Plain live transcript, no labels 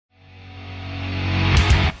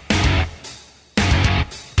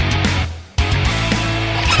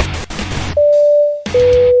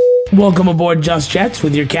Welcome aboard Just Jets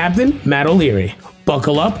with your captain, Matt O'Leary.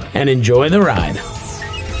 Buckle up and enjoy the ride.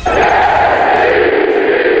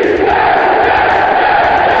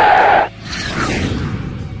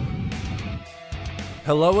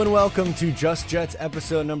 Hello and welcome to Just Jets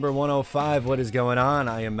episode number 105. What is going on?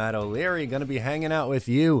 I am Matt O'Leary, going to be hanging out with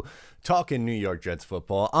you, talking New York Jets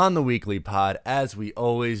football on the weekly pod, as we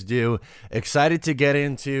always do. Excited to get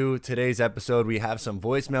into today's episode. We have some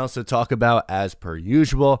voicemails to talk about as per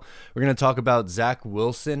usual. We're going to talk about Zach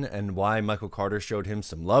Wilson and why Michael Carter showed him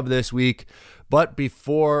some love this week. But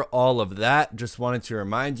before all of that, just wanted to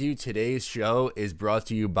remind you, today's show is brought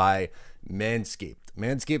to you by Manscaped.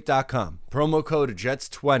 Manscaped.com. Promo code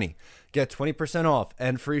JETS20. Get 20% off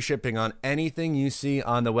and free shipping on anything you see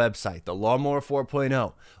on the website. The Lawnmower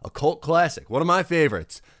 4.0, a cult classic, one of my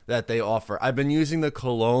favorites that they offer. I've been using the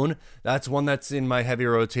cologne. That's one that's in my heavy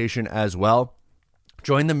rotation as well.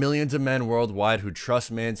 Join the millions of men worldwide who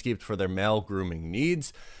trust Manscaped for their male grooming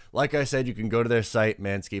needs. Like I said, you can go to their site,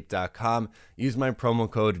 manscaped.com. Use my promo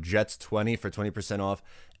code JETS20 for 20% off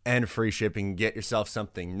and free shipping. Get yourself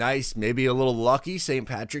something nice, maybe a little lucky. St.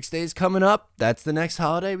 Patrick's Day is coming up. That's the next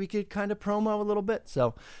holiday. We could kind of promo a little bit.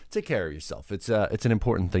 So take care of yourself. It's an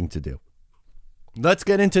important thing to do. Let's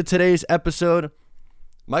get into today's episode.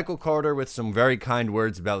 Michael Carter with some very kind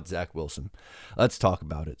words about Zach Wilson. Let's talk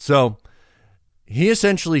about it. So he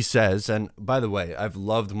essentially says, and by the way, I've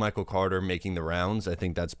loved Michael Carter making the rounds. I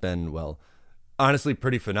think that's been, honestly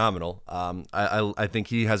pretty phenomenal. I think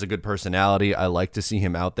he has a good personality. I like to see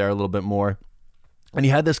him out there a little bit more. And he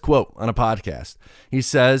had this quote on a podcast. He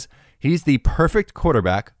says, he's the perfect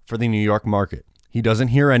quarterback for the New York market. He doesn't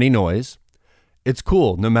hear any noise. It's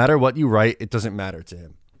cool. No matter what you write, it doesn't matter to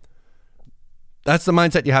him. That's the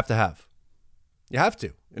mindset you have to have. You have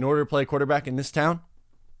to. In order to play quarterback in this town,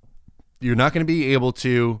 you're not going to be able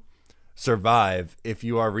to survive if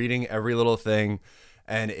you are reading every little thing,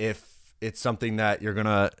 and if it's something that you're going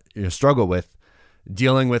to struggle with,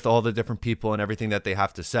 dealing with all the different people and everything that they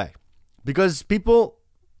have to say. Because people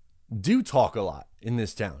do talk a lot in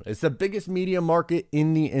this town. It's the biggest media market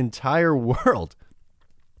in the entire world.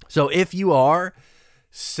 So if you are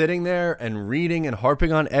sitting there and reading and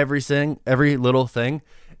harping on every little thing,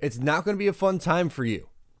 it's not going to be a fun time for you.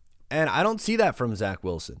 And I don't see that from Zach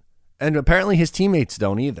Wilson. And apparently his teammates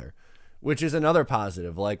don't either, which is another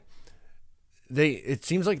positive. It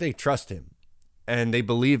seems like they trust him and they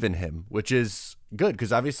believe in him, which is good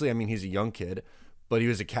because obviously, he's a young kid, but he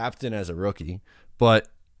was a captain as a rookie. But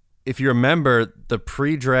if you remember, the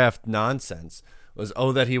pre-draft nonsense was,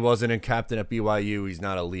 that he wasn't a captain at BYU, he's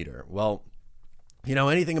not a leader. Well,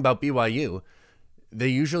 anything about BYU, they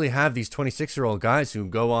usually have these 26-year-old guys who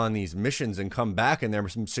go on these missions and come back, and they're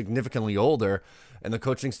significantly older, and the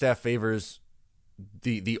coaching staff favors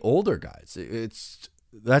the older guys.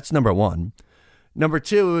 That's number one. Number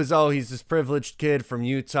two is, he's this privileged kid from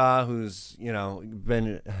Utah who's,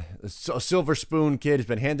 been a silver spoon kid. He's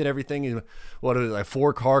been handed everything. He's, a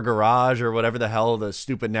 4-car garage or whatever the hell the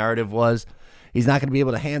stupid narrative was. He's not going to be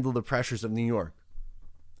able to handle the pressures of New York.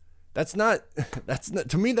 That's not,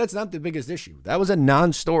 to me, that's not the biggest issue. That was a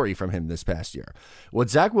non-story from him this past year. What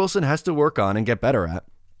Zach Wilson has to work on and get better at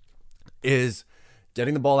is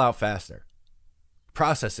getting the ball out faster,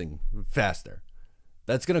 processing faster.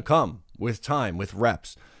 That's going to come with time, with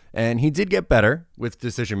reps. And he did get better with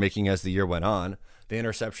decision-making as the year went on. The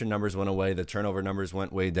interception numbers went away. The turnover numbers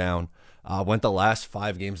went way down. Went the last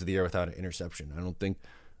 5 games of the year without an interception. I don't think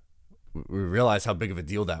we realize how big of a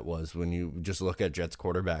deal that was when you just look at Jets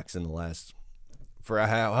quarterbacks in the last, for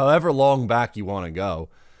however long back you want to go.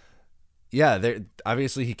 Yeah,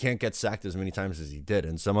 obviously he can't get sacked as many times as he did.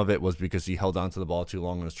 And some of it was because he held onto the ball too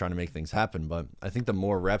long and was trying to make things happen. But I think the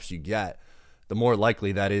more reps you get, the more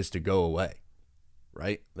likely that is to go away,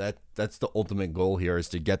 right? That's the ultimate goal here, is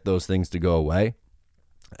to get those things to go away.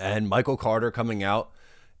 And Michael Carter coming out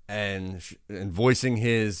and voicing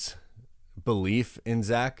his belief in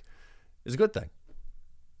Zach is a good thing.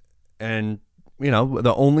 And,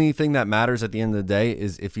 the only thing that matters at the end of the day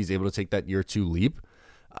is if he's able to take that year 2 leap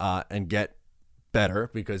and get better,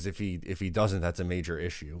 because if he doesn't, that's a major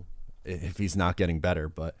issue if he's not getting better.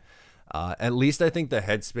 But at least I think the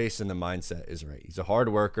headspace and the mindset is right. He's a hard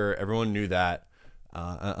worker. Everyone knew that,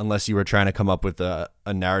 unless you were trying to come up with a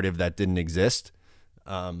narrative that didn't exist.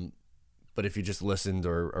 But if you just listened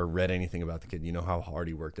or read anything about the kid, you know how hard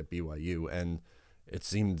he worked at BYU, and it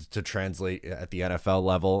seemed to translate at the NFL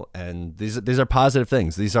level. And these are positive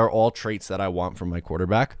things. These are all traits that I want from my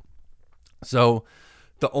quarterback. So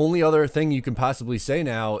the only other thing you can possibly say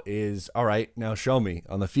now is, all right, now show me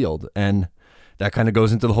on the field. And that kind of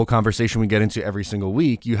goes into the whole conversation we get into every single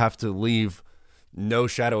week. You have to leave no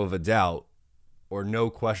shadow of a doubt or no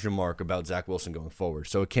question mark about Zach Wilson going forward.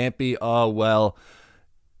 So it can't be, oh, well,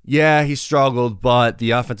 yeah, he struggled, but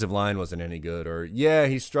the offensive line wasn't any good. Or, yeah,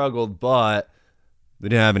 he struggled, but they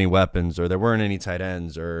didn't have any weapons, or there weren't any tight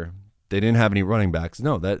ends, or they didn't have any running backs.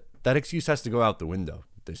 No, that excuse has to go out the window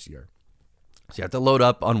this year. So you have to load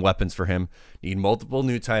up on weapons for him. Need multiple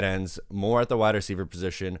new tight ends, more at the wide receiver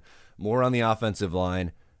position, more on the offensive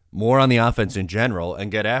line, more on the offense in general,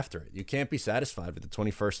 and get after it. You can't be satisfied with the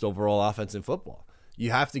 21st overall offense in football.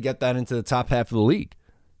 You have to get that into the top half of the league.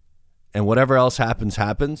 And whatever else happens,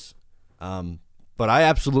 happens. But I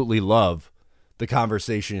absolutely love the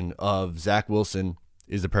conversation of Zach Wilson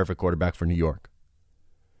is the perfect quarterback for New York.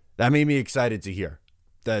 That made me excited to hear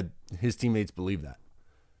that his teammates believe that.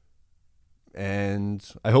 And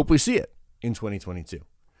I hope we see it in 2022.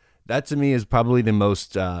 That to me is probably the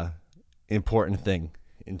most important thing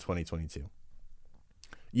in 2022.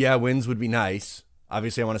 Yeah, wins would be nice.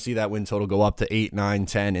 Obviously, I want to see that win total go up to 8, 9,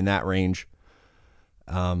 10 in that range.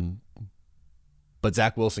 But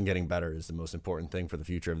Zach Wilson getting better is the most important thing for the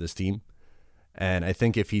future of this team. And I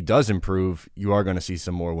think if he does improve, you are going to see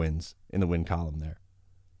some more wins in the win column there.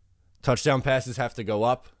 Touchdown passes have to go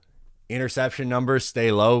up. Interception numbers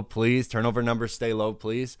stay low, please. Turnover numbers stay low,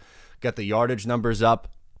 please. Get the yardage numbers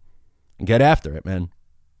up. And get after it, man.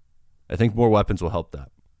 I think more weapons will help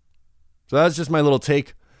that. So that's just my little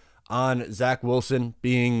take on Zach Wilson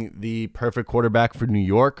being the perfect quarterback for New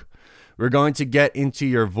York. We're going to get into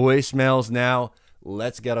your voicemails now.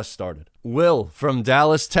 Let's get us started. Will from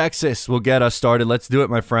Dallas, Texas will get us started. Let's do it,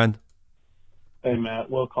 my friend. Hey,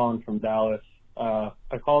 Matt. Will calling from Dallas.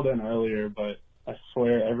 I called in earlier, but I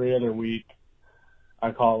swear every other week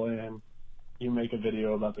I call in, you make a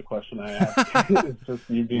video about the question I ask. It's just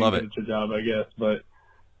you being good at your job, I guess, but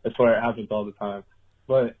I swear it happens all the time.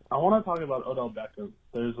 But I want to talk about Odell Beckham.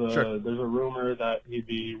 There's a rumor that he'd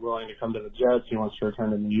be willing to come to the Jets. He wants to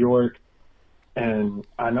return to New York. And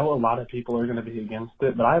I know a lot of people are going to be against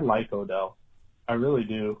it, but I like Odell. I really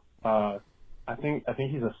do. I think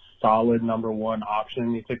he's a solid number one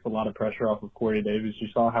option. He takes a lot of pressure off of Corey Davis. You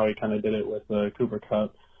saw how he kind of did it with Cooper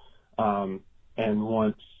Kupp. And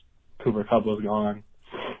once Cooper Kupp was gone,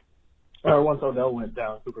 or once Odell went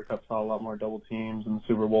down, Cooper Kupp saw a lot more double teams in the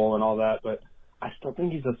Super Bowl and all that. But I still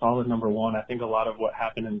think he's a solid number one. I think a lot of what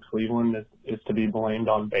happened in Cleveland is to be blamed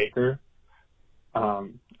on Baker.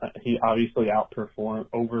 He obviously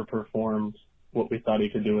overperformed what we thought he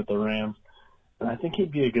could do with the Rams. And I think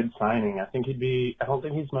he'd be a good signing. I don't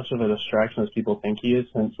think he's much of a distraction as people think he is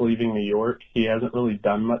since leaving New York. He hasn't really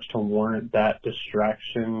done much to warrant that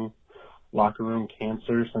distraction locker room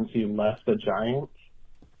cancer since he left the Giants.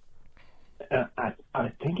 And I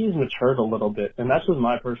think he's matured a little bit, and that's just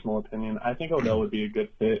my personal opinion. I think Odell would be a good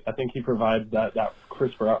fit. I think he provides that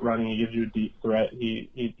crisp route running. He gives you a deep threat.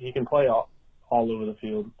 He can play all over the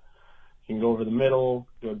field. He can go over the middle,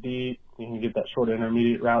 go deep. He can get that short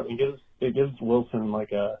intermediate route. It gives Wilson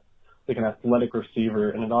like an athletic receiver,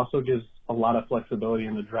 and it also gives a lot of flexibility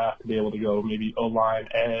in the draft to be able to go maybe O-line,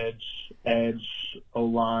 edge,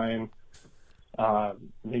 O-line,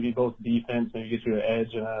 maybe both defense, maybe get you an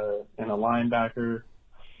edge and a linebacker.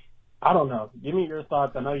 I don't know. Give me your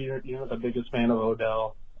thoughts. I know you're not the biggest fan of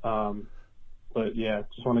Odell, but yeah,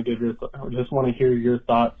 just want to hear your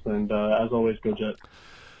thoughts. And as always, go Jets.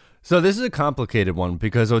 So this is a complicated one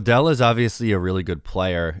because Odell is obviously a really good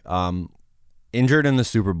player. Injured in the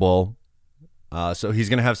Super Bowl, so he's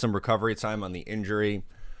going to have some recovery time on the injury.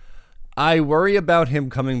 I worry about him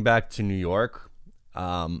coming back to New York.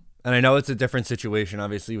 And I know it's a different situation,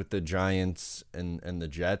 obviously, with the Giants and the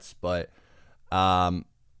Jets, but I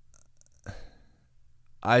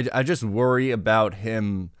just worry about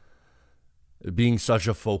him being such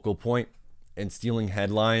a focal point and stealing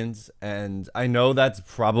headlines. And I know that's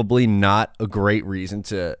probably not a great reason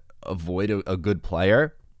to avoid a good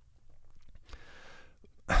player.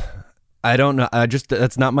 I don't know.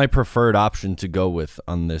 That's not my preferred option to go with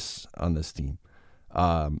on this team,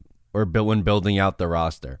 or when building out the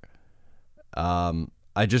roster.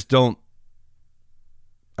 I just don't.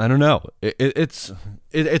 I don't know. It's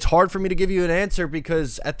hard for me to give you an answer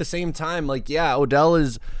because at the same time, like, yeah, Odell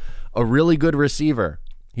is a really good receiver.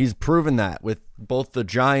 He's proven that with both the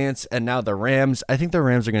Giants and now the Rams. I think the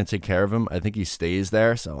Rams are going to take care of him. I think he stays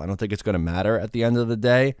there, so I don't think it's going to matter at the end of the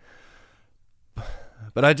day.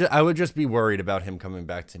 But I would just be worried about him coming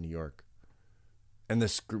back to New York and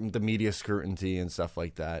the media scrutiny and stuff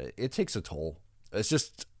like that. It takes a toll.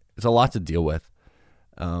 It's a lot to deal with.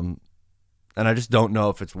 And I just don't know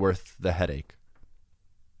if it's worth the headache.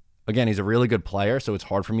 Again, he's a really good player, so it's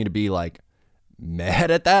hard for me to be like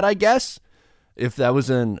mad at that, I guess. if that was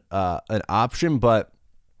an option, but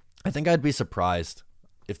I think I'd be surprised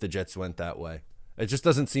if the Jets went that way. It just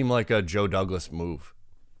doesn't seem like a Joe Douglas move.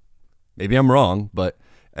 Maybe I'm wrong, but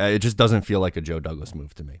it just doesn't feel like a Joe Douglas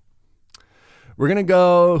move to me. We're going to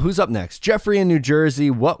go, who's up next? Jeffrey in New Jersey.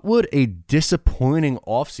 What would a disappointing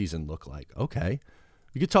offseason look like? Okay.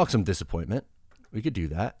 We could talk some disappointment. We could do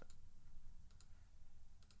that.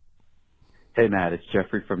 Hey, Matt, it's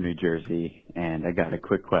Jeffrey from New Jersey, and I got a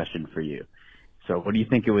quick question for you. So what do you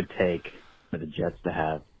think it would take for the Jets to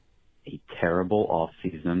have a terrible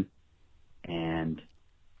offseason and,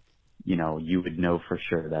 you know, you would know for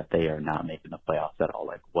sure that they are not making the playoffs at all?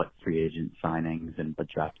 Like, what free agent signings and what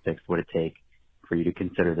draft picks would it take for you to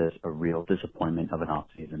consider this a real disappointment of an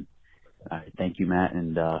offseason? Thank you, Matt,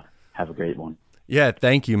 and have a great one. Yeah,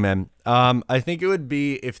 thank you, man. I think it would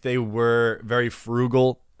be if they were very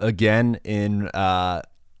frugal again in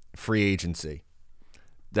free agency.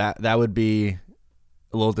 That would be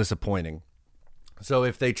a little disappointing. So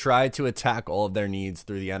if they tried to attack all of their needs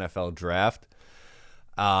through the NFL draft,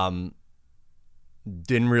 didn't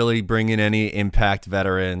really bring in any impact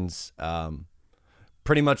veterans,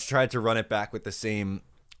 pretty much tried to run it back with the same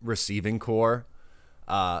receiving core.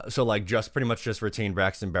 So like just pretty much just retain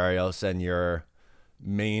Braxton Berrios, and your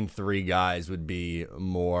main three guys would be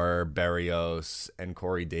Moore, Berrios, and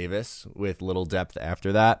Corey Davis with little depth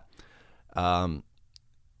after that.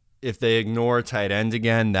 If they ignore tight end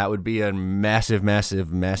again, that would be a massive,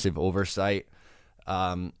 massive, massive oversight.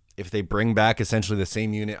 If they bring back essentially the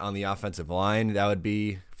same unit on the offensive line, that would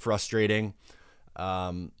be frustrating.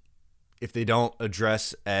 If they don't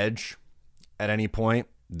address edge at any point,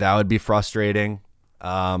 that would be frustrating.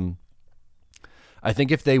 I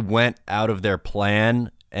think if they went out of their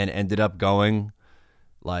plan and ended up going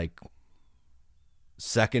like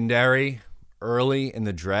secondary early in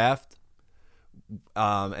the draft,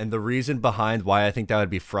 and the reason behind why I think that would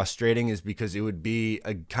be frustrating is because it would be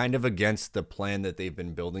a kind of against the plan that they've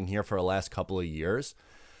been building here for the last couple of years.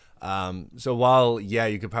 So while, yeah,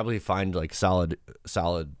 you could probably find like solid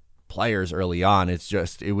players early on, it's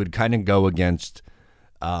just, it would kind of go against,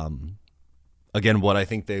 again, what I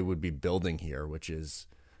think they would be building here, which is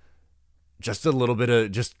just a little bit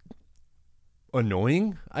of just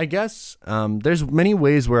annoying, I guess. There's many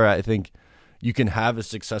ways where I think you can have a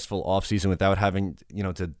successful offseason without having,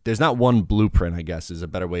 there's not one blueprint, I guess, is a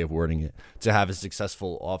better way of wording it, to have a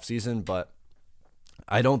successful offseason. But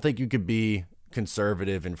I don't think you could be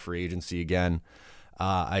conservative in free agency again.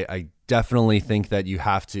 I definitely think that you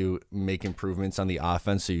have to make improvements on the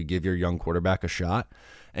offense so you give your young quarterback a shot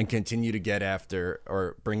and continue to get after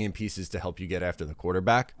or bring in pieces to help you get after the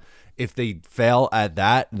quarterback. If they fail at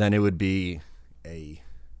that, then it would be a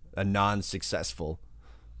non-successful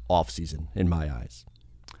offseason in my eyes.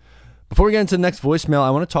 Before we get into the next voicemail, I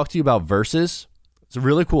want to talk to you about Versus. It's a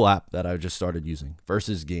really cool app that I just started using,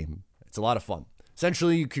 Versus Game. It's a lot of fun.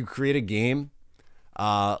 Essentially, you could create a game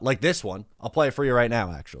like this one. I'll play it for you right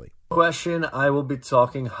now, actually. Question, I will be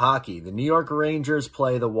talking hockey. The New York Rangers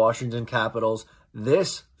play the Washington Capitals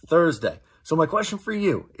this Thursday. So my question for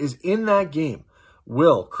you is, in that game,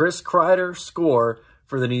 will Chris Kreider score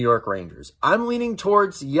for the New York Rangers? I'm leaning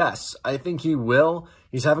towards yes. I think he will.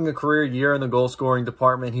 He's having a career year in the goal-scoring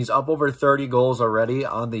department. He's up over 30 goals already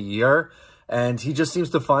on the year, and he just seems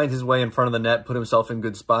to find his way in front of the net, put himself in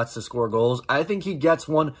good spots to score goals. I think he gets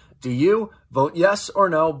one. Do you? Vote yes or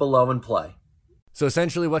no below and play. So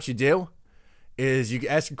essentially what you do is you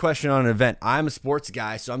ask a question on an event. I'm a sports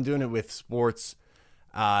guy, so I'm doing it with sports.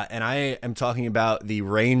 And I am talking about the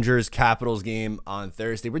Rangers-Capitals game on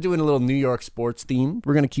Thursday. We're doing a little New York sports theme.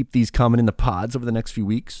 We're going to keep these coming in the pods over the next few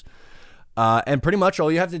weeks. And pretty much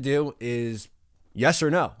all you have to do is yes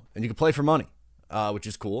or no. And you can play for money, which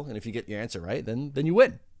is cool. And if you get your answer right, then you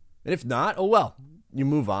win. And if not, oh well, you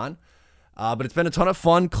move on. But it's been a ton of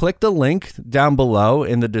fun. Click the link down below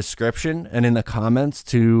in the description and in the comments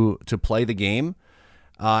to play the game.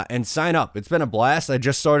 And sign up. It's been a blast. I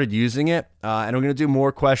just started using it, and I'm going to do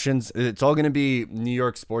more questions. It's all going to be New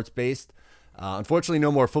York sports-based. Unfortunately,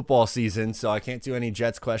 no more football season, so I can't do any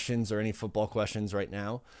Jets questions or any football questions right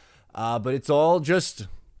now. But it's all just,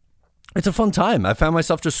 it's a fun time. I found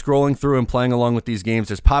myself just scrolling through and playing along with these games.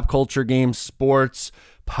 There's pop culture games, sports,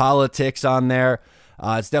 politics on there.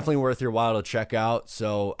 It's definitely worth your while to check out.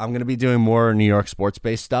 So I'm going to be doing more New York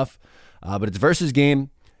sports-based stuff. But it's Versus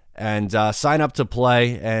Game. And sign up to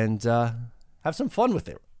play and have some fun with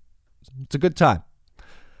it. It's a good time.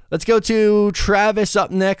 Let's go to Travis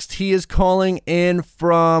up next. He is calling in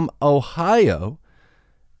from Ohio.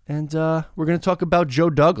 And we're going to talk about Joe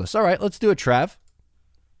Douglas. All right, let's do it, Trav.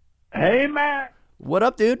 Hey, Matt. What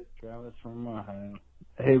up, dude? Travis from Ohio.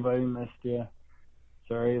 Hey, buddy, missed you.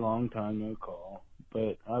 Sorry, long time no call.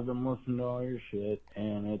 But I've been listening to all your shit,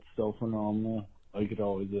 and it's still phenomenal, like it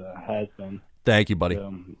always has been. Thank you, buddy.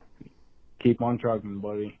 So, keep on trucking,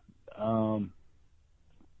 buddy. I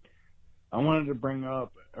wanted to bring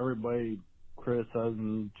up everybody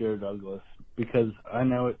criticizing Joe Douglas, because I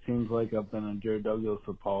know it seems like I've been a Joe Douglas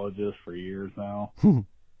apologist for years now.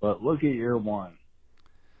 But look at year one.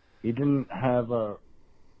 He didn't have a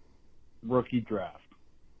rookie draft.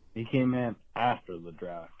 He came in after the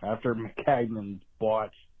draft, after Maccagnan's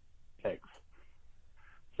botched picks.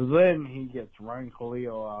 So then he gets Ryan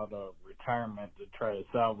Khalil out of retirement to try to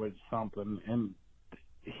salvage something, and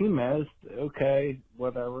he missed. Okay,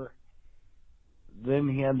 whatever. Then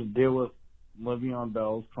he had to deal with Le'Veon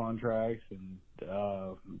Bell's contracts, and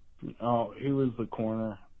he was the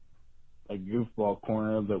corner, a goofball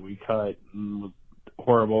corner that we cut and was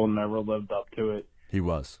horrible and never lived up to it. He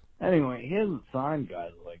was. Anyway, he hasn't signed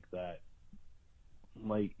guys like that.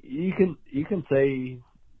 Like, you can say he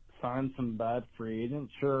signed some bad free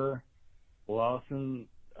agents, sure. Lawson,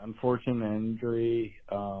 unfortunate injury.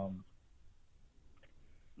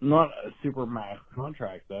 Not a super max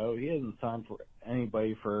contract, though. He hasn't signed for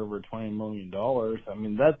anybody for over $20 million. I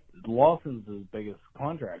mean, Lawson's his biggest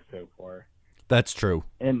contract so far. That's true.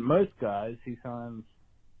 And most guys, he signs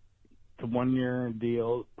to 1-year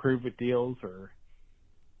deals, prove-it deals, or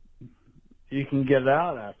you can get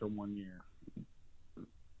out after 1 year.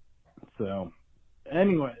 So,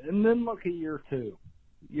 anyway, and then look at year two.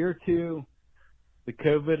 Year two, the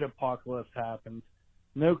COVID apocalypse happens.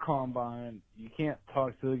 No combine. You can't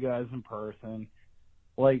talk to the guys in person.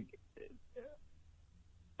 Like,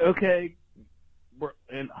 okay, we're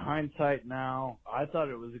in hindsight now, I thought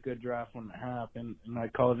it was a good draft when it happened, and I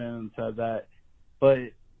called in and said that. But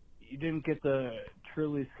you didn't get to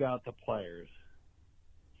truly scout the players.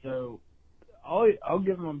 So I'll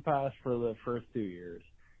give him a pass for the first 2 years.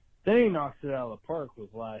 Then he knocks it out of the park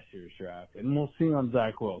with last year's draft. And we'll see on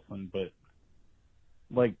Zach Wilson. But,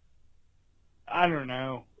 like, I don't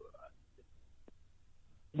know.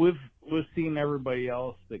 We've seen everybody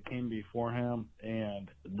else that came before him, and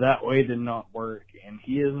that way did not work. And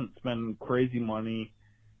he isn't spending crazy money,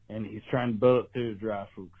 and he's trying to build it through the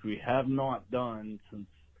draft, which we have not done since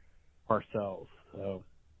Parcells. So,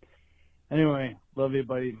 anyway, love you,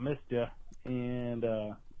 buddy. Missed you. And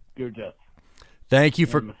go Jets. Thank you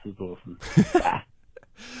for Mrs. Wilson.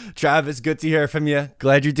 Travis, good to hear from you.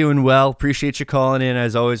 Glad you're doing well. Appreciate you calling in,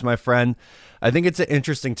 as always, my friend. I think it's an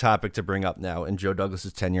interesting topic to bring up now in Joe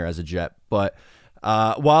Douglas's tenure as a Jet. But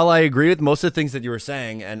while I agree with most of the things that you were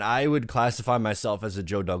saying, and I would classify myself as a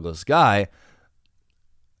Joe Douglas guy,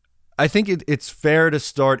 I think it's fair to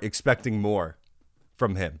start expecting more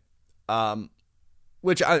from him.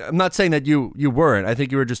 Which I'm not saying that you weren't. I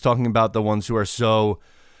think you were just talking about the ones who are so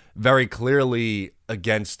very clearly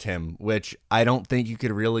against him, which I don't think you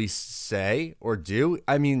could really say or do.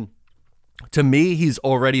 I mean, to me, he's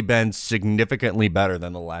already been significantly better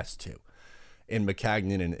than the last two in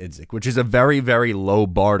Maccagnan and Idzik, which is a very, very low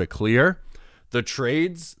bar to clear. The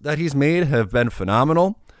trades that he's made have been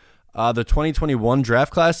phenomenal. The 2021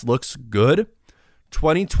 draft class looks good.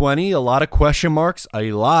 2020, a lot of question marks,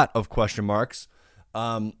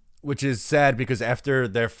 which is sad because after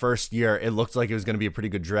their first year, it looked like it was going to be a pretty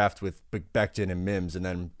good draft with Becton and Mims, and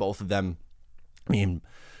then both of them, I mean,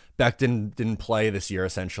 Becton didn't play this year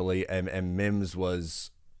essentially, and Mims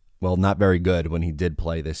was, well, not very good when he did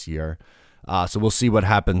play this year. So we'll see what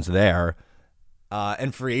happens there.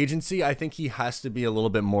 And free agency, I think he has to be a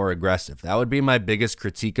little bit more aggressive. That would be my biggest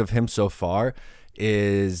critique of him so far,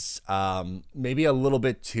 is maybe a little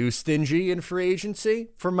bit too stingy in free agency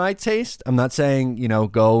for my taste. I'm not saying,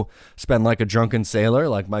 go spend like a drunken sailor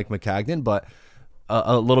like Mike Maccagnan, but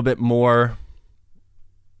a little bit more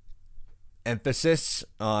emphasis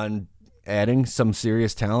on adding some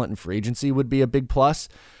serious talent in free agency would be a big plus.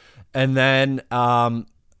 And then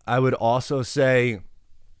I would also say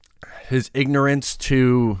his ignorance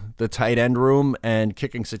to the tight end room and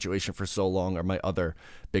kicking situation for so long are my other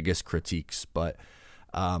biggest critiques. But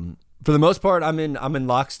for the most part, I'm in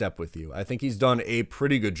lockstep with you. I think he's done a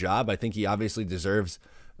pretty good job. I think he obviously deserves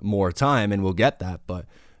more time, and we'll get that. But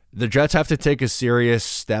the Jets have to take a serious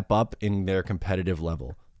step up in their competitive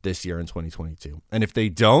level this year in 2022. And if they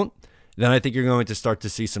don't, then I think you're going to start to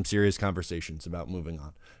see some serious conversations about moving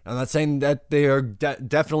on. I'm not saying that they are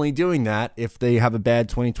definitely doing that if they have a bad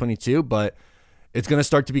 2022, but it's going to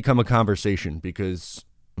start to become a conversation because,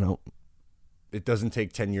 it doesn't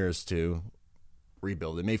take 10 years to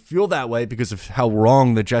rebuild. It may feel that way because of how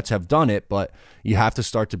wrong the Jets have done it, but you have to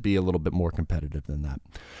start to be a little bit more competitive than that.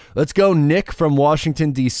 Let's go Nick from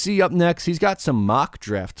Washington, D.C. up next. He's got some mock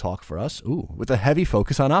draft talk for us. Ooh, with a heavy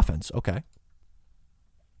focus on offense. Okay.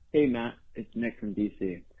 Hey, Matt. It's Nick from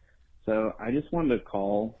D.C. So I just wanted to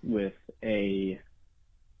call with a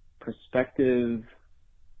prospective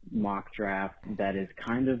mock draft that is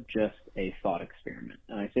kind of just a thought experiment.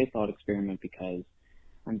 And I say thought experiment because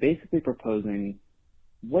I'm basically proposing,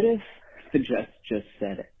 what if the Jets just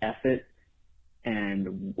said F it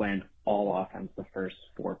and went all offense the first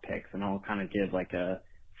 4 picks? And I'll kind of give like a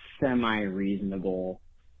semi-reasonable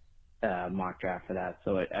mock draft for that.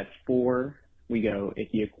 So at 4, we go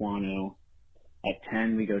Ike Ekwonu. At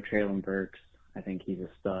 10, we go Treylon Burks. I think he's a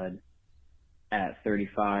stud. At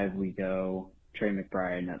 35, we go Trey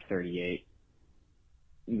McBride. And at 38,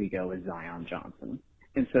 we go with Zion Johnson.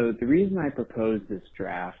 And so the reason I propose this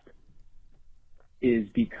draft is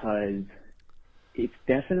because it's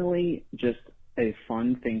definitely just a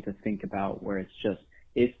fun thing to think about where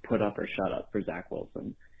it's put up or shut up for Zach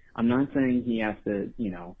Wilson. I'm not saying he has to,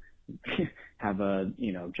 have a,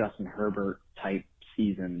 Justin Herbert type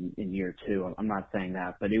season in year 2. I'm not saying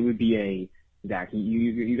that, but it would be Zach,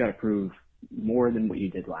 you got to prove more than what you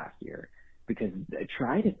did last year, because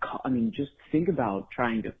just think about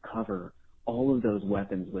trying to cover all of those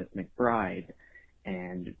weapons with McBride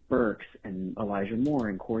and Burks and Elijah Moore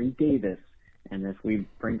and Corey Davis. And if we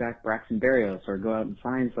bring back Braxton Berrios or go out and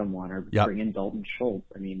sign someone or bring in Dalton Schultz,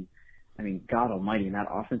 I mean, God almighty, and that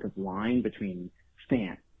offensive line between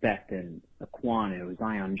Fant, Becton, Ekwonu,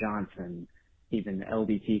 Zion Johnson, even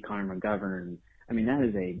LDT, Connor McGovern, I mean, that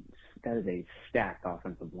is a stacked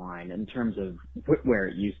offensive line in terms of where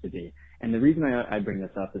it used to be. And the reason I bring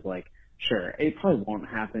this up is sure, it probably won't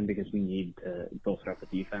happen because we need to bolster up the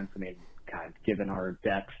defense. I mean, God, given our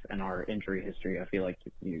depth and our injury history, I feel like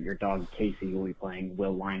your dog Casey will be playing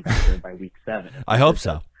will linebacker by week 7. I hope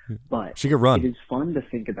so. But she could run. It is fun to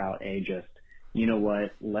think about you know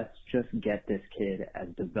what, let's just get this kid as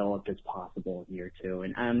developed as possible in year 2.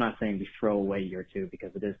 And I'm not saying we throw away year 2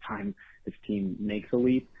 because it is time this team makes a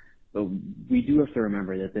leap. But we do have to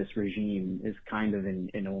remember that this regime is kind of in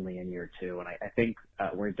only in year 2. And I think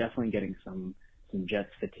we're definitely getting some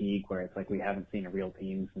Jets fatigue where it's we haven't seen a real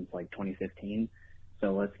team since 2015.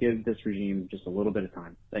 So let's give this regime just a little bit of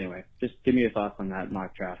time. Anyway, just give me your thoughts on that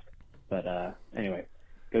mock draft. But anyway,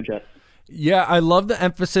 go Jets. Yeah, I love the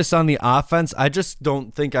emphasis on the offense. I just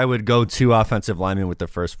don't think I would go 2 offensive linemen with the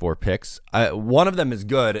first 4 picks. One of them is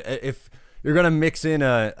good. If you're going to mix in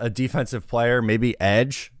a defensive player, maybe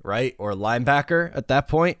edge, right, or linebacker at that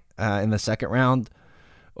point in the second round,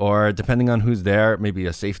 or depending on who's there, maybe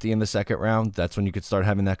a safety in the second round. That's when you could start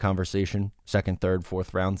having that conversation. Second, third,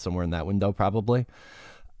 fourth round, somewhere in that window probably.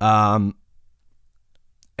 And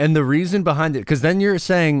the reason behind it, because then you're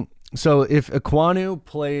saying, so if Ekwonu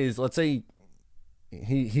plays, let's say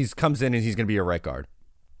he comes in and he's going to be a right guard,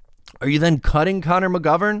 are you then cutting Connor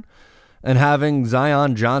McGovern and having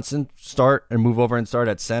Zion Johnson start and move over and start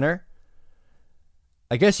at center?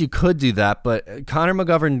 I guess you could do that, but Connor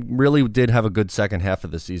McGovern really did have a good second half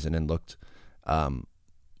of the season and looked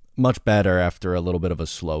much better after a little bit of a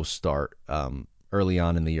slow start early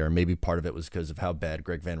on in the year. Maybe part of it was because of how bad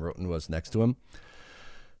Greg Van Roten was next to him.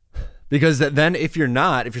 Because then if you're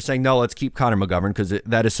saying, no, let's keep Connor McGovern because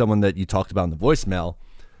that is someone that you talked about in the voicemail,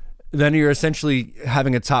 then you're essentially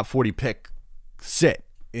having a top 40 pick sit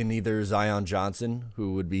in either Zion Johnson,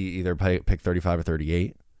 who would be either pick 35 or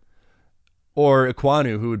 38, or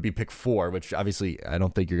Ekwonu, who would be pick 4, which obviously I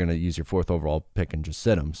don't think you're going to use your 4th overall pick and just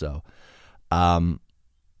sit him. So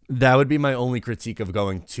that would be my only critique of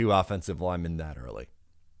going 2 offensive linemen that early.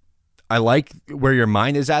 I like where your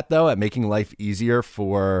mind is at, though, at making life easier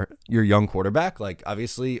for your young quarterback.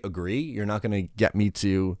 Obviously, agree. You're not going to get me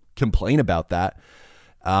to complain about that.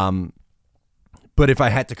 But if I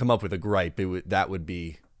had to come up with a gripe, that would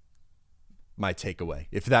be my takeaway,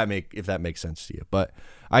 if that makes sense to you. But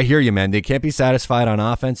I hear you, man. They can't be satisfied on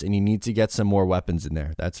offense, and you need to get some more weapons in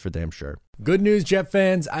there. That's for damn sure. Good news, Jet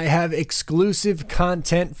fans. I have exclusive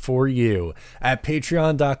content for you at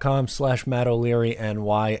patreon.com/Matt O'Leary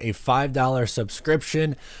NY. A $5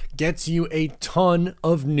 subscription gets you a ton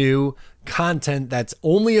of new content that's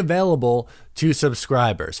only available to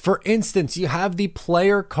subscribers. For instance, you have the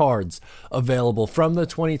player cards available from the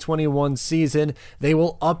 2021 season. They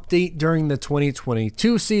will update during the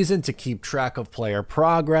 2022 season to keep track of player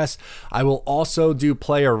progress. I will also do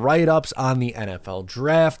player write-ups on the NFL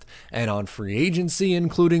draft and on free agency,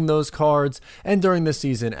 including those cards, and during the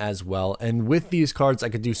season as well. And with these cards, I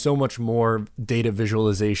could do so much more data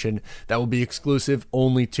visualization that will be exclusive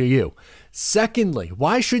only to you. Secondly,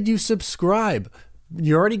 why should you subscribe?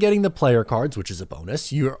 You're already getting the player cards, which is a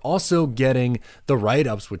bonus. You're also getting the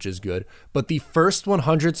write-ups, which is good. But the first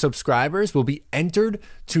 100 subscribers will be entered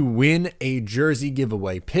to win a jersey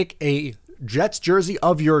giveaway. Pick a Jets jersey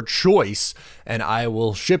of your choice, and I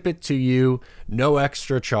will ship it to you. No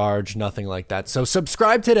extra charge, nothing like that. So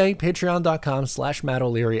subscribe today, patreon.com/Matt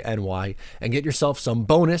O'Leary NY, and get yourself some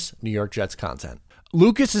bonus New York Jets content.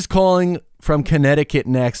 Lucas is calling from Connecticut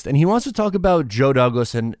next, and he wants to talk about Joe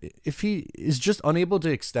Douglas and if he is just unable to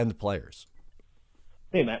extend players.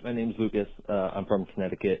 Hey, Matt, my name's Lucas. I'm from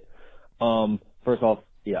Connecticut. First off,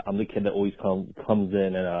 yeah, I'm the kid that always comes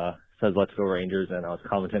in and says, "Let's go Rangers," and I was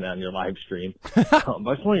commenting on your live stream. But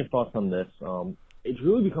I just want your thoughts on this. It's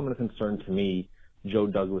really becoming a concern to me, Joe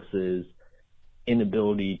Douglas's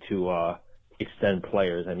inability to extend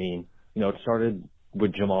players. I mean, it started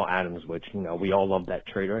with Jamal Adams, which, we all love that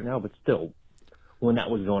trade right now, but still, when that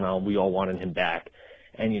was going on, we all wanted him back.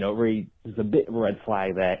 And, Ray, there's a bit of a red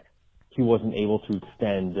flag that he wasn't able to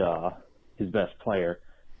extend his best player.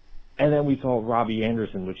 And then we saw Robbie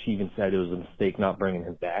Anderson, which he even said it was a mistake not bringing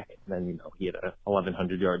him back. And then, he had a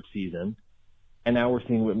 1,100-yard season. And now we're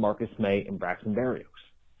seeing with Marcus May and Braxton Berrios.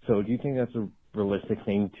 So do you think that's a realistic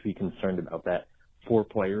thing to be concerned about, that 4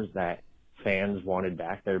 players that fans wanted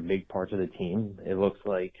back, that are big parts of the team, it looks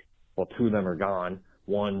like, 2 of them are gone.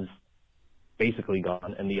 One's basically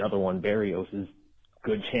gone, and the other one, Berrios, is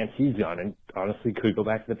good chance he's gone and honestly could go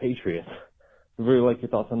back to the Patriots. I really like your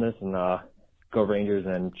thoughts on this, and go Rangers,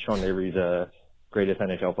 and Sean Avery's the greatest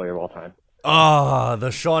NHL player of all time. The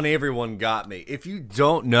Sean Avery one got me. If you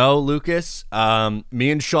don't know, Lucas, me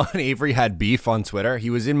and Sean Avery had beef on Twitter. He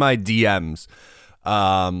was in my DMs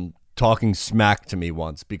talking smack to me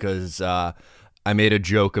once because I made a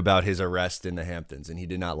joke about his arrest in the Hamptons, and he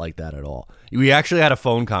did not like that at all. We actually had a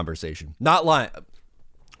phone conversation. Not lying.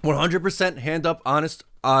 100% hand up, honest,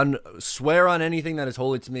 swear on anything that is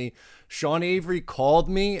holy to me. Sean Avery called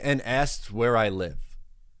me and asked where I live.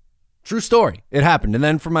 True story. It happened. And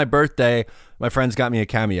then for my birthday, my friends got me a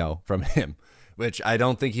cameo from him, which I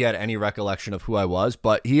don't think he had any recollection of who I was,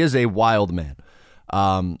 but he is a wild man.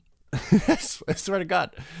 I swear to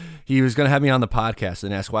God. He was going to have me on the podcast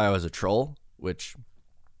and ask why I was a troll, which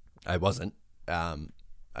I wasn't. I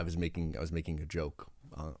was making a joke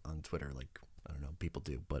on Twitter, like, I don't know, people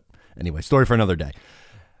do. But anyway, story for another day.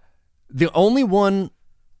 The only one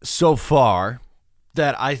so far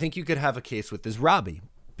that I think you could have a case with is Robbie,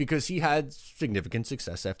 because he had significant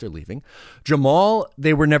success after leaving. Jamal,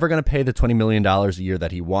 they were never going to pay the $20 million a year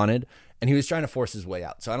that he wanted, and he was trying to force his way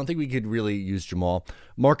out. So I don't think we could really use Jamal.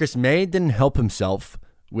 Marcus May didn't help himself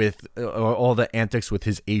with all the antics with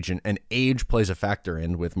his agent, and age plays a factor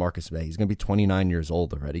in with Marcus May. He's going to be 29 years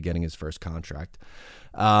old already, getting his first contract.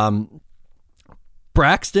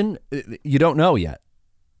 Braxton, you don't know yet.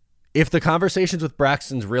 If the conversations with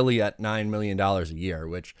Braxton's really at $9 million a year,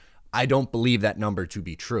 which I don't believe that number to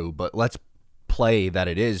be true, but let's play that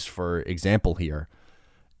it is for example here.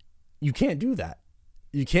 You can't do that.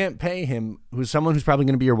 You can't pay him, who's someone who's probably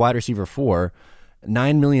going to be your wide receiver 4,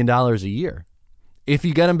 $9 million a year. If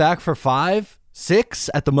you get him back for 5, 6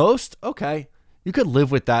 at the most, okay. You could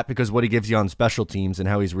live with that because what he gives you on special teams and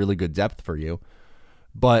how he's really good depth for you.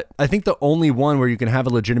 But I think the only one where you can have a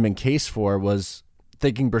legitimate case for was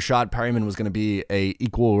thinking Brashad Perryman was going to be a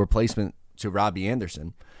equal replacement to Robbie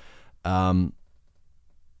Anderson. And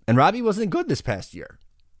Robbie wasn't good this past year.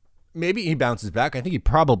 Maybe he bounces back. I think he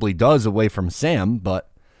probably does away from Sam, but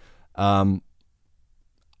I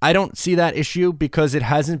don't see that issue because it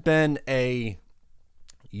hasn't been a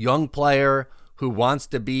young player who wants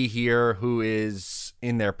to be here who is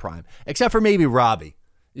in their prime, except for maybe Robbie.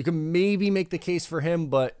 You can maybe make the case for him,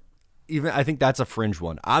 but even I think that's a fringe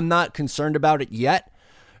one. I'm not concerned about it yet.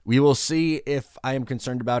 We will see if I am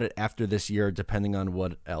concerned about it after this year, depending on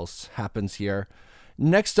what else happens here.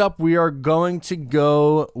 Next up, we are going to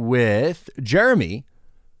go with Jeremy,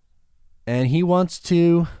 and he wants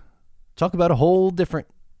to talk about a whole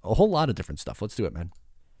lot of different stuff. Let's do it, man.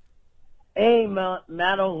 Hey,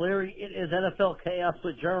 Matt O'Leary, it is NFL Chaos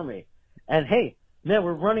with Jeremy. And hey, man,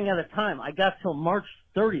 we're running out of time. I got till March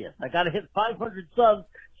 30th. I got to hit 500 subs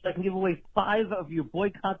so I can give away 5 of your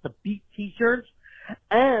Boycott the Beat t-shirts.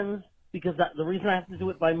 And because the reason I have to do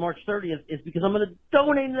it by March 30th is because I'm going to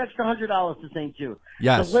donate an extra $100 to St. Jude.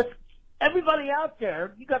 Yes. So everybody out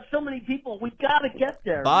there, you got so many people, we got to get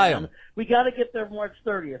there. Buy man. them. We got to get there March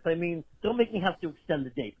 30th. I mean, don't make me have to extend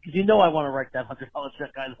the date because you know I want to write that $100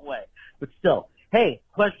 check either way. But still, hey,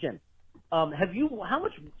 question: how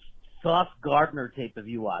much Sauce Gardner tape have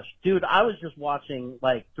you watched, dude? I was just watching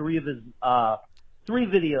like three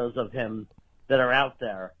videos of him that are out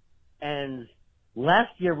there, and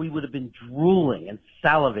last year we would have been drooling and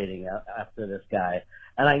salivating after this guy.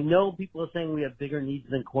 And I know people are saying we have bigger needs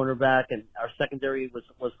than cornerback, and our secondary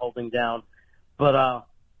was holding down. But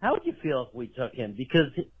how would you feel if we took him? Because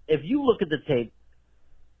if you look at the tape,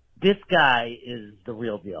 this guy is the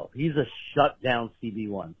real deal. He's a shutdown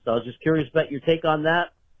CB1. So I was just curious about your take on that.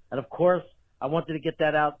 And, of course, I wanted to get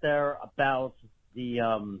that out there about the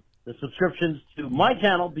subscriptions to my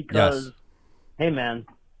channel because, Yes. hey, man,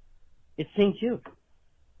 it's St. Jude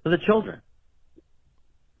for the children.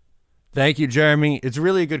 Thank you, Jeremy. It's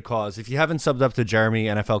really a good cause. If you haven't subbed up to Jeremy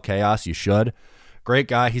NFL Chaos, you should. Great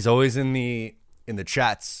guy. He's always in the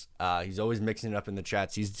chats. He's always mixing it up in the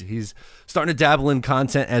chats. He's starting to dabble in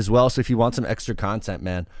content as well. So if you want some extra content,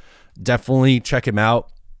 man, definitely check him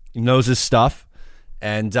out. He knows his stuff.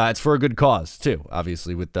 And it's for a good cause, too,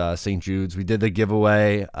 obviously, with St. Jude's. We did the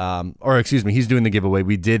giveaway. He's doing the giveaway.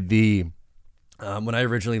 We did the, when I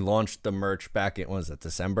originally launched the merch back in,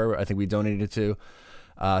 December? I think we donated to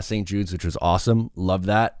St. Jude's, which was awesome. Love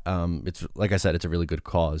that. It's like I said, it's a really good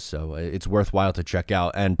cause. So it's worthwhile to check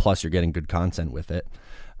out. And plus, you're getting good content with it.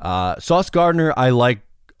 Sauce Gardner, I like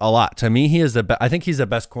a lot. To me, I think he's the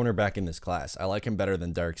best cornerback in this class. I like him better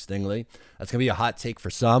than Derek Stingley. That's going to be a hot take for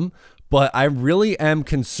some. But I really am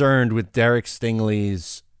concerned with Derek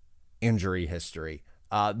Stingley's injury history.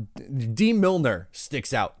 D. Milner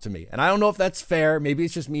sticks out to me. And I don't know if that's fair. Maybe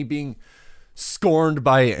it's just me being scorned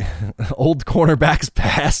by old cornerbacks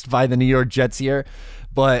past by the New York Jets here.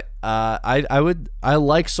 But I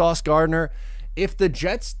like Sauce Gardner. If the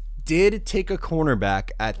Jets did take a cornerback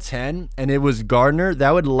at 10 and it was Gardner,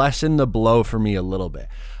 that would lessen the blow for me a little bit.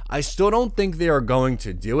 I still don't think they are going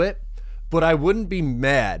to do it, but I wouldn't be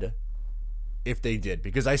mad if they did,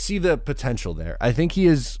 because I see the potential there. I think he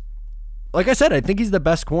is, like I said, I think he's the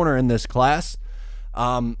best corner in this class.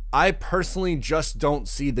 I personally just don't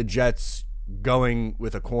see the Jets going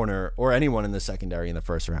with a corner or anyone in the secondary in the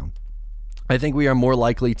first round. I think we are more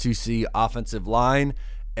likely to see offensive line,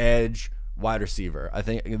 edge, wide receiver. I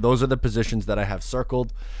think those are the positions that I have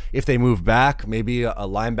circled. If they move back, maybe a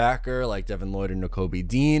linebacker like Devin Lloyd or Nakobe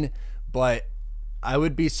Dean, but I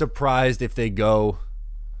would be surprised if they go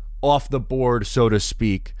off the board, so to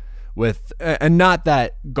speak, and not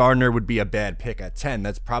that Gardner would be a bad pick at 10.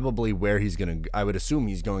 That's probably where he's going to, I would assume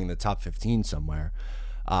he's going in the top 15 somewhere,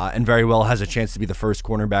 and very well has a chance to be the first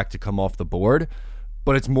cornerback to come off the board.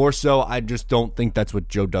 But it's more so, I just don't think that's what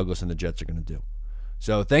Joe Douglas and the Jets are going to do.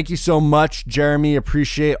 So thank you so much, Jeremy.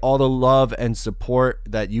 Appreciate all the love and support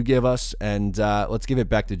that you give us, and let's give it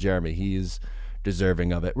back to Jeremy. He is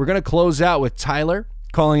deserving of it. We're going to close out with Tyler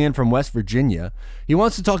calling in from West Virginia. He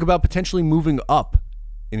wants to talk about potentially moving up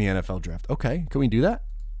in the NFL draft. Okay, can we do that?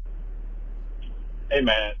 Hey,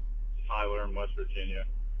 Matt. Tyler in West Virginia.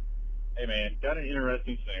 Hey, man, got an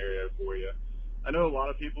interesting scenario for you. I know a lot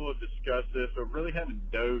of people have discussed this, but really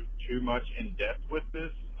haven't dove too much in depth with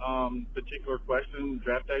this particular question,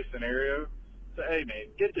 draft day scenario. So, hey,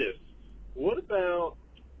 man, get this. What about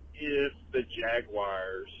if the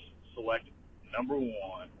Jaguars select number 1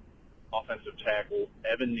 offensive tackle,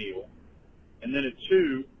 Evan Neal, and then at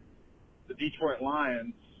 2, the Detroit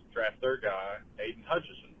Lions draft their guy, Aiden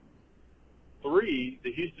Hutchinson. 3,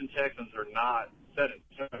 the Houston Texans are not set in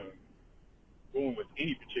stone going with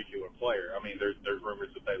any particular player. I mean, there's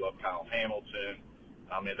rumors that they love Kyle Hamilton.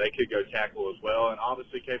 I mean, they could go tackle as well, and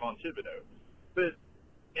obviously Kayvon Thibodeau. But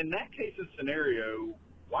in that case and scenario,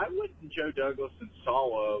 why wouldn't Joe Douglas and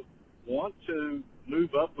Saleh want to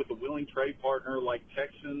move up with a willing trade partner like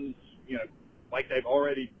Texans, like they've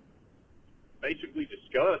already basically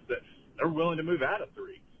discussed that they're willing to move out of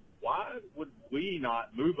 3? Why would we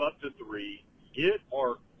not move up to 3, get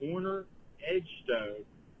our corner edge stone?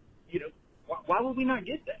 Why would we not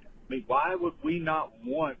get that? I mean, why would we not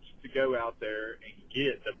want to go out there and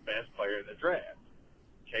get the best player in the draft,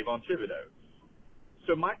 Kayvon Thibodeau?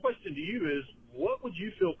 So my question to you is, what would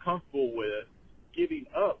you feel comfortable with giving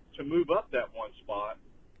up to move up that 1 spot,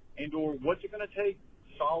 and or what's it going to take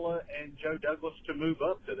Saleh and Joe Douglas to move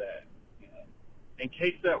up to that? In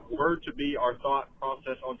case that were to be our thought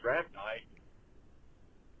process on draft night,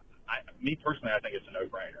 me personally, I think it's a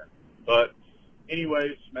no-brainer. But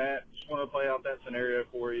anyways, Matt, just want to play out that scenario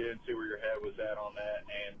for you and see where your head was at on that.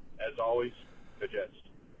 And as always, the Jets.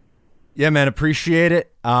 Yeah, man, appreciate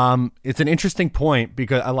it. It's an interesting point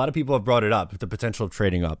because a lot of people have brought it up, the potential of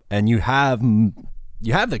trading up, and you have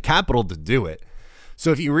the capital to do it.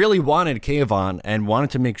 So if you really wanted Kayvon and wanted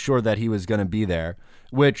to make sure that he was going to be there,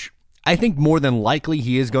 which I think more than likely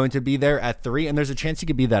he is going to be there at 3, and there's a chance he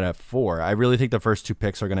could be that at 4. I really think the first 2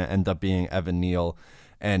 picks are going to end up being Evan Neal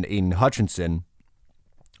and Aiden Hutchinson,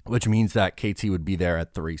 which means that KT would be there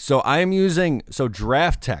at 3. So I am using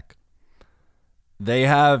Draft Tech. They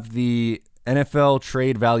have the NFL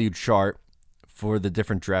trade value chart for the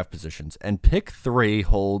different draft positions. And pick 3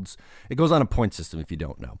 holds, it goes on a point system if you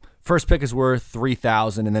don't know. First pick is worth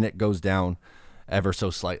 3,000, and then it goes down ever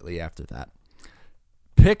so slightly after that.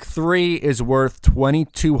 Pick 3 is worth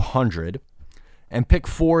 2,200, and pick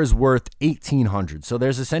 4 is worth 1,800. So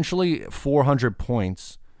there's essentially 400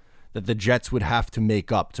 points that the Jets would have to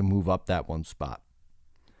make up to move up that one spot.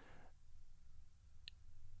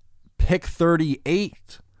 Pick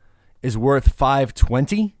 38 is worth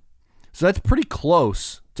 520. So that's pretty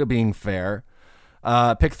close to being fair.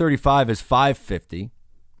 Pick 35 is 550.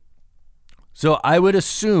 So I would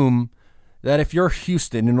assume that if you're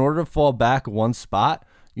Houston, in order to fall back one spot,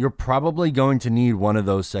 you're probably going to need one of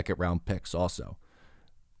those second round picks also,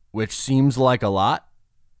 which seems like a lot,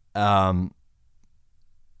 because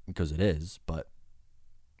it is. But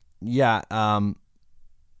yeah, I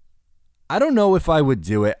don't know if I would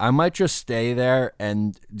do it. I might just stay there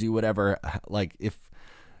and do whatever. Like if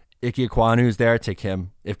Ike Ekwonu's there, take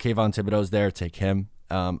him. If Kayvon Thibodeau's there, take him.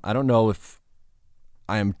 I don't know if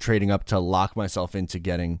I am trading up to lock myself into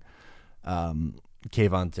getting Kayvon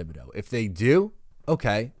Thibodeau. If they do,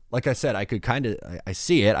 okay. Like I said, I could I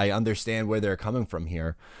see it. I understand where they're coming from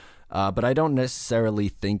here. But I don't necessarily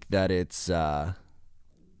think that it's a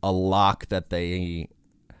lock that they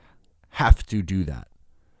have to do that.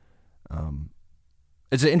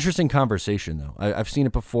 It's an interesting conversation, though. I've seen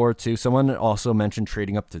it before, too. Someone also mentioned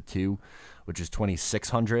trading up to 2, which is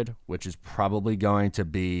 2,600, which is probably going to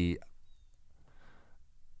be,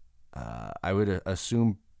 I would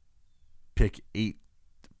assume, pick 8,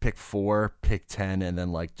 pick 4, pick 10, and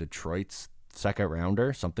then like Detroit's second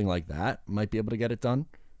rounder, something like that, might be able to get it done.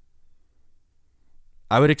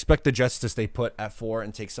 I would expect the Jets to stay put at 4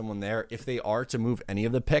 and take someone there. If they are to move any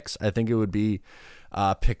of the picks, I think it would be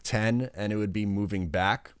pick 10, and it would be moving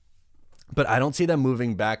back. But I don't see them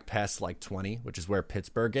moving back past like 20, which is where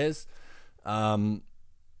Pittsburgh is. The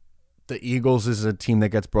Eagles is a team that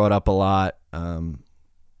gets brought up a lot.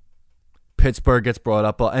 Pittsburgh gets brought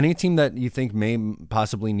up. Any team that you think may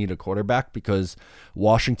possibly need a quarterback, because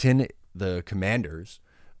Washington, the Commanders,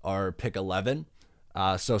 are pick 11.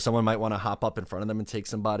 So someone might want to hop up in front of them and take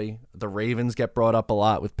somebody. The Ravens get brought up a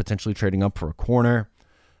lot with potentially trading up for a corner.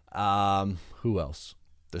 Who else?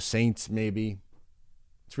 The Saints, maybe.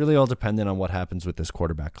 It's really all dependent on what happens with this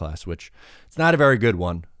quarterback class, which it's not a very good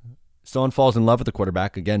one. Someone falls in love with the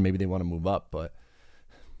quarterback. Again, maybe they want to move up. But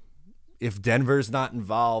if Denver's not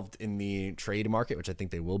involved in the trade market, which I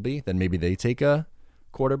think they will be, then maybe they take a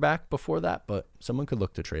quarterback before that, but someone could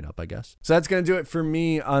look to trade up, I guess. So that's going to do it for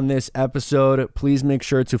me on this episode. Please make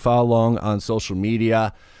sure to follow along on social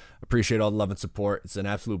media. Appreciate all the love and support. It's an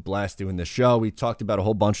absolute blast doing this show. We talked about a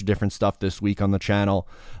whole bunch of different stuff this week on the channel.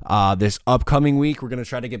 This upcoming week, we're going to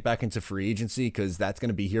try to get back into free agency because that's going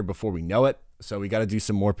to be here before we know it. So we got to do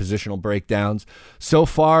some more positional breakdowns. So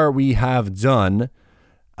far, we have done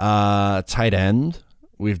tight end.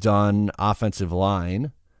 We've done offensive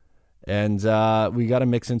line. And we got to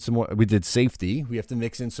mix in some more. We did safety. We have to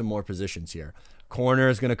mix in some more positions here. Corner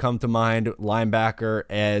is going to come to mind. Linebacker,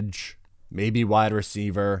 edge, maybe wide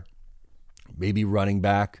receiver, maybe running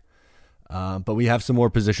back. But we have some more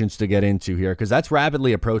positions to get into here because that's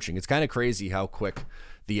rapidly approaching. It's kind of crazy how quick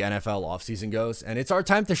the NFL offseason goes. And it's our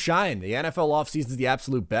time to shine. The NFL offseason is the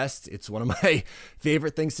absolute best. It's one of my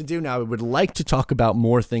favorite things to do. Now, I would like to talk about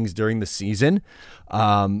more things during the season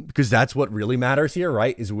because that's what really matters here,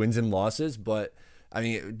 right, is wins and losses. But, I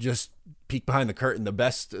mean, just peek behind the curtain. The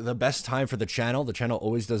best time for the channel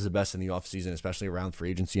always does the best in the offseason, especially around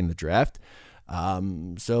free agency and the draft.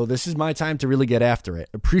 So this is my time to really get after it.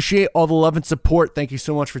 Appreciate all the love and support. Thank you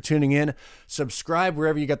so much for tuning in. Subscribe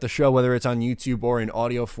wherever you get the show, whether it's on YouTube or in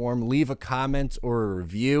audio form. Leave a comment or a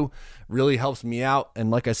review. Really helps me out. And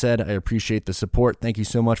like I said, I appreciate the support. Thank you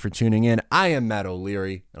so much for tuning in. I am Matt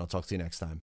O'Leary, and I'll talk to you next time.